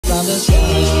around the sky.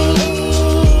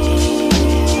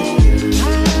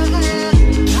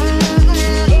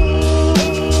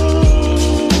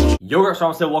 Yo guys,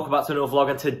 I'm still welcome back to another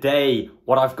vlog, and today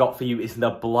what I've got for you is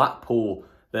the Blackpool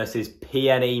versus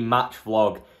PNE match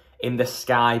vlog in the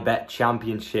Sky Bet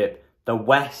Championship. The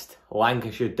West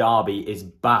Lancashire derby is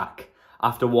back.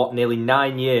 After what, nearly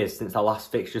 9 years since the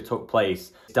last fixture took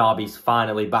place, derby's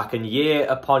finally back, and year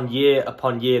upon year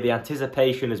upon year, the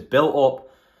anticipation has built up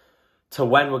to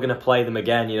when we're going to play them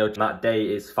again. You know, that day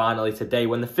is finally today.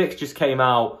 When the fixtures came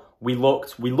out, we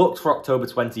looked for October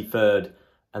 23rd.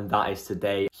 And that is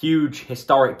today. Huge,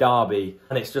 historic derby.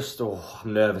 And it's just, oh,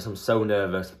 I'm nervous. I'm so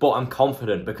nervous. But I'm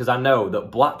confident because I know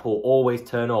that Blackpool always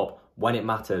turn up when it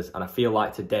matters. And I feel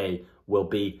like today will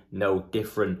be no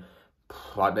different.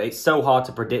 It's so hard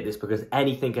to predict this because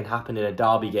anything can happen in a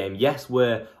derby game. Yes,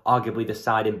 we're arguably the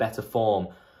side in better form.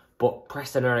 But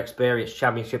Preston are an experienced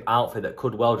championship outfit that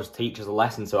could well just teach us a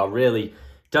lesson. So I really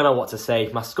don't know what to say.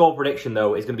 My score prediction,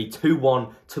 though, is going to be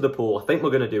 2-1 to the Pool. I think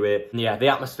we're going to do it. And yeah, the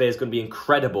atmosphere is going to be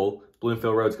incredible.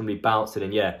 Bloomfield Road's going to be bouncing.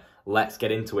 And yeah, let's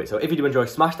get into it. So if you do enjoy,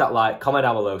 smash that like, comment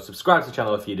down below, subscribe to the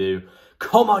channel if you do.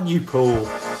 Come on, you Pool.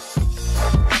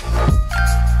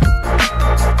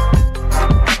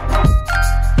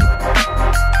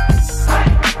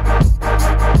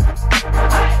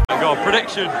 Go on,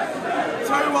 prediction.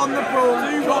 2-1 the Pool.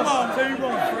 2-1. 2-1.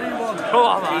 3-1. Come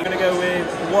on, man. I'm going to go with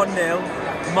 1-0.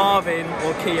 Marvin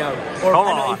or Keogh. Or a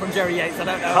penalty from Jerry Yates, I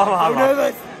don't know. Come on, I'm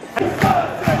nervous.